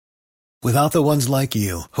Without the ones like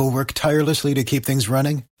you, who work tirelessly to keep things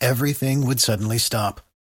running, everything would suddenly stop.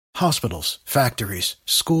 Hospitals, factories,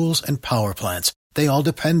 schools, and power plants, they all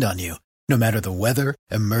depend on you. No matter the weather,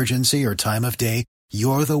 emergency, or time of day,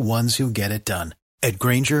 you're the ones who get it done. At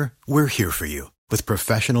Grainger, we're here for you with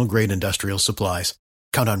professional-grade industrial supplies.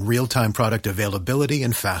 Count on real-time product availability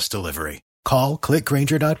and fast delivery. Call, click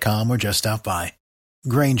Grainger.com, or just stop by.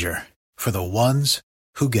 Grainger, for the ones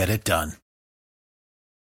who get it done.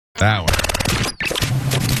 That one.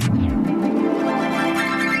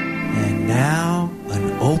 And now,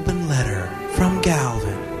 an open letter from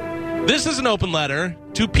Galvin. This is an open letter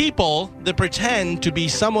to people that pretend to be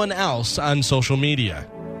someone else on social media.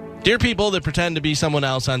 Dear people that pretend to be someone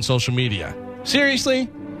else on social media. Seriously?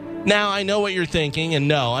 Now, I know what you're thinking, and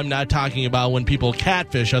no, I'm not talking about when people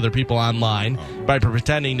catfish other people online by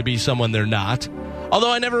pretending to be someone they're not.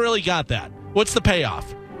 Although I never really got that. What's the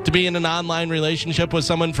payoff? To be in an online relationship with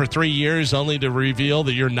someone for 3 years only to reveal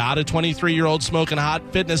that you're not a 23-year-old smoking hot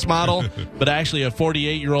fitness model, but actually a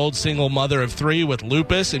 48-year-old single mother of 3 with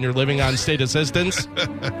lupus and you're living on state assistance?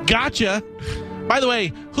 Gotcha! By the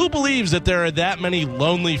way, who believes that there are that many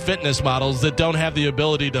lonely fitness models that don't have the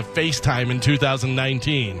ability to FaceTime in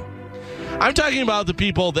 2019? I'm talking about the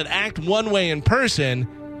people that act one way in person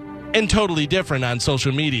and totally different on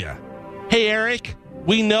social media. Hey, Eric,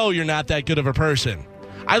 we know you're not that good of a person.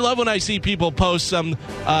 I love when I see people post some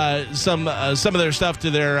of their stuff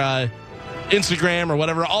to their Instagram or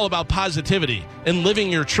whatever, all about positivity and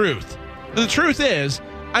living your truth. The truth is,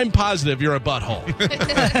 I'm positive you're a butthole.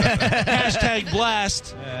 Hashtag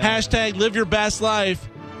blast. Hashtag live your best life.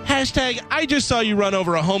 Hashtag I just saw you run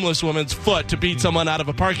over a homeless woman's foot to beat someone out of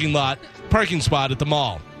a parking spot at the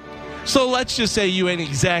mall. So let's just say you ain't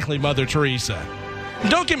exactly Mother Teresa.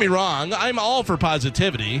 Don't get me wrong, I'm all for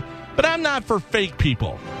positivity, but I'm not for fake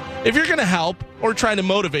people. If you're going to help or try to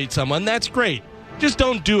motivate someone, that's great. Just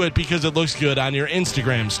don't do it because it looks good on your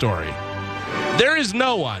Instagram story. There is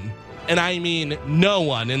no one, and I mean no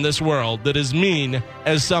one in this world, that is mean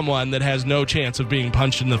as someone that has no chance of being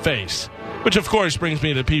punched in the face. Which, of course, brings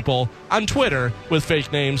me to people on Twitter with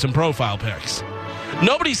fake names and profile pics.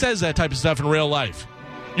 Nobody says that type of stuff in real life.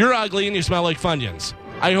 You're ugly and you smell like Funyuns.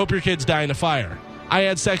 I hope your kids die in a fire. I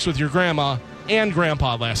had sex with your grandma and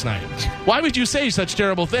grandpa last night. Why would you say such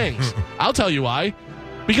terrible things? I'll tell you why.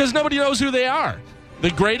 Because nobody knows who they are.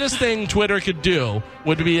 The greatest thing Twitter could do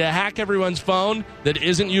would be to hack everyone's phone that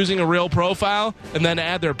isn't using a real profile and then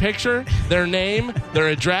add their picture, their name, their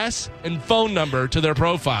address, and phone number to their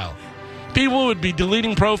profile. People would be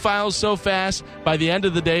deleting profiles so fast, by the end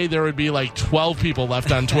of the day, there would be like 12 people left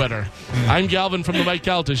on Twitter. I'm Galvin from The Mike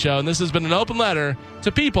Calta Show, and this has been an open letter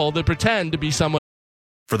to people that pretend to be someone.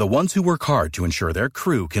 For the ones who work hard to ensure their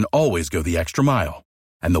crew can always go the extra mile,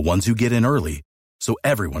 and the ones who get in early so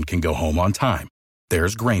everyone can go home on time,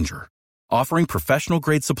 there's Grainger, offering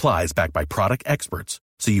professional-grade supplies backed by product experts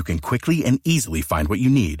so you can quickly and easily find what you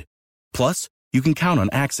need. Plus, you can count on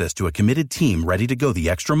access to a committed team ready to go the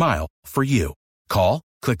extra mile for you. Call,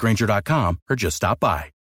 click Grainger.com, or just stop by.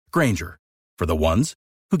 Grainger, for the ones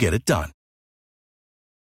who get it done.